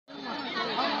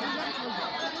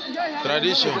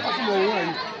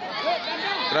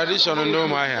Tradition no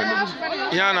Umuahia.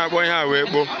 Ihe a na-akpọ ihe a wee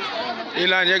kpo.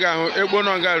 Ile anya ga-ahụ ekpo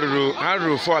nọ nga ruru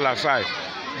 4 or 5.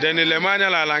 Then ilemanya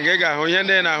la ala nga ga-ahụ ihe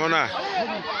ndị na-ahụ na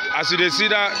as you dey see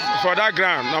that for that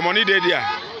ground, na money dey there.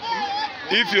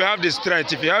 If you have the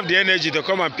strength, if you have the energy to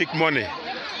come and pick money,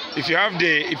 if you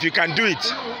can do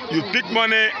it, you pick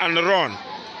money and run.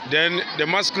 Then the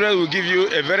masquerade will give you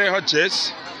a very hot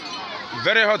chase,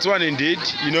 very hot one indeed,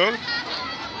 you know.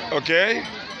 Okay,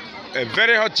 a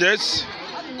very hot chase.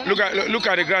 Look at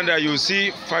the ground there. You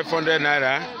see 500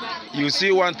 naira, you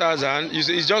see 1,000.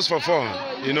 It's just for fun,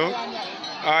 you know.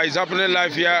 It's happening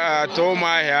live here at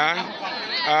Umuahia,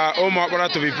 Umuahia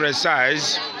to be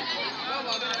precise.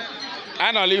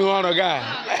 And I'll leave one guy.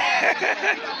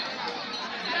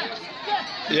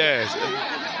 Yes.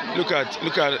 Look at,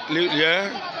 yeah.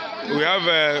 We have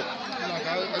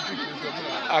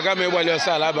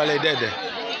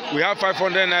we have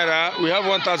 500 naira, we have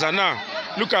 1,000 now.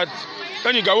 Look at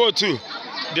when you go too.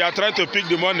 They are trying to pick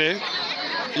the money.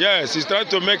 Yes, he's trying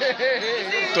to make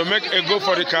a go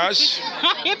for the cash.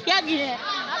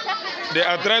 They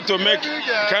are trying to make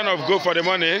kind of go for the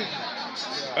money.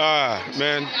 Ah,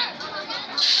 man.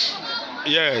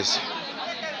 Yes.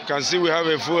 You can see we have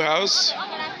a full house.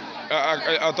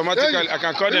 Automatically, I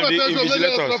can call them the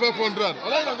invigilators.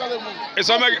 It's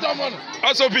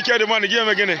also pick the money. Give them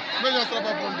again.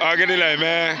 I'll get it like,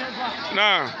 man.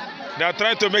 Now, they are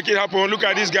trying to make it happen. Look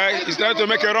at this guy. He's trying to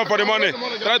make a run for the money.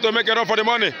 Trying to make a run for the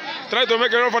money. Trying to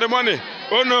make a run for the money.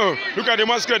 Oh no. Look at the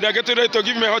masquerade. They are getting ready to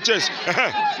give me a hot chase.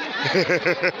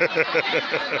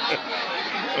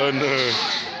 Oh no.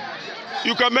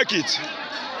 You can make it.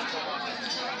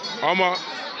 Oma.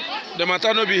 The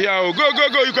matter no be here. Oh, go,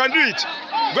 you can do it.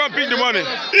 Go and pick the money.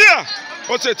 Yeah.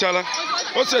 What's it, Tala?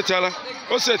 What's it, Tala?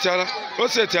 What's it, Tala?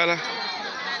 What's it, Tala?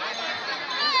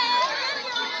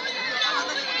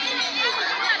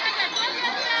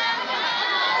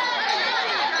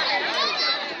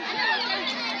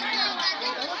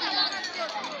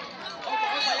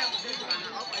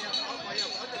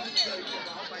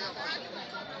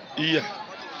 Yeah.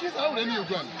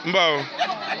 Mbao.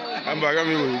 Amba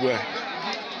kami wewe.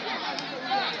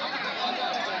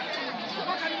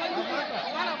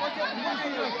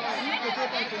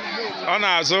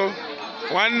 Also,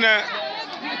 one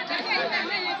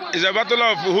is a battle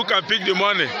of who can pick the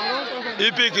money.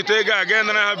 He pick it again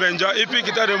and I have enjoy. He pick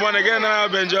it the money again and I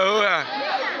have enjoy.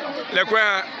 Like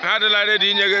where had the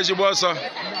lady in your boss.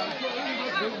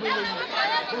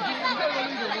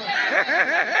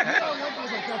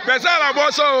 Pesala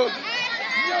bosso.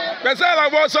 Pesala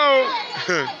bosso.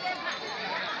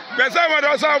 Pesala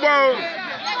bosso.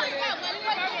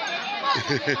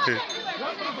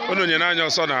 Ono nyina anyo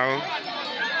so na ho.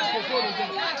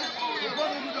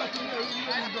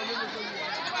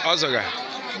 Ozoga.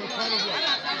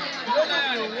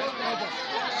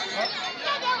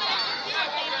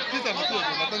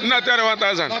 Not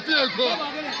 1,000.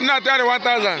 Not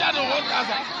 1,000.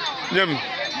 Yem.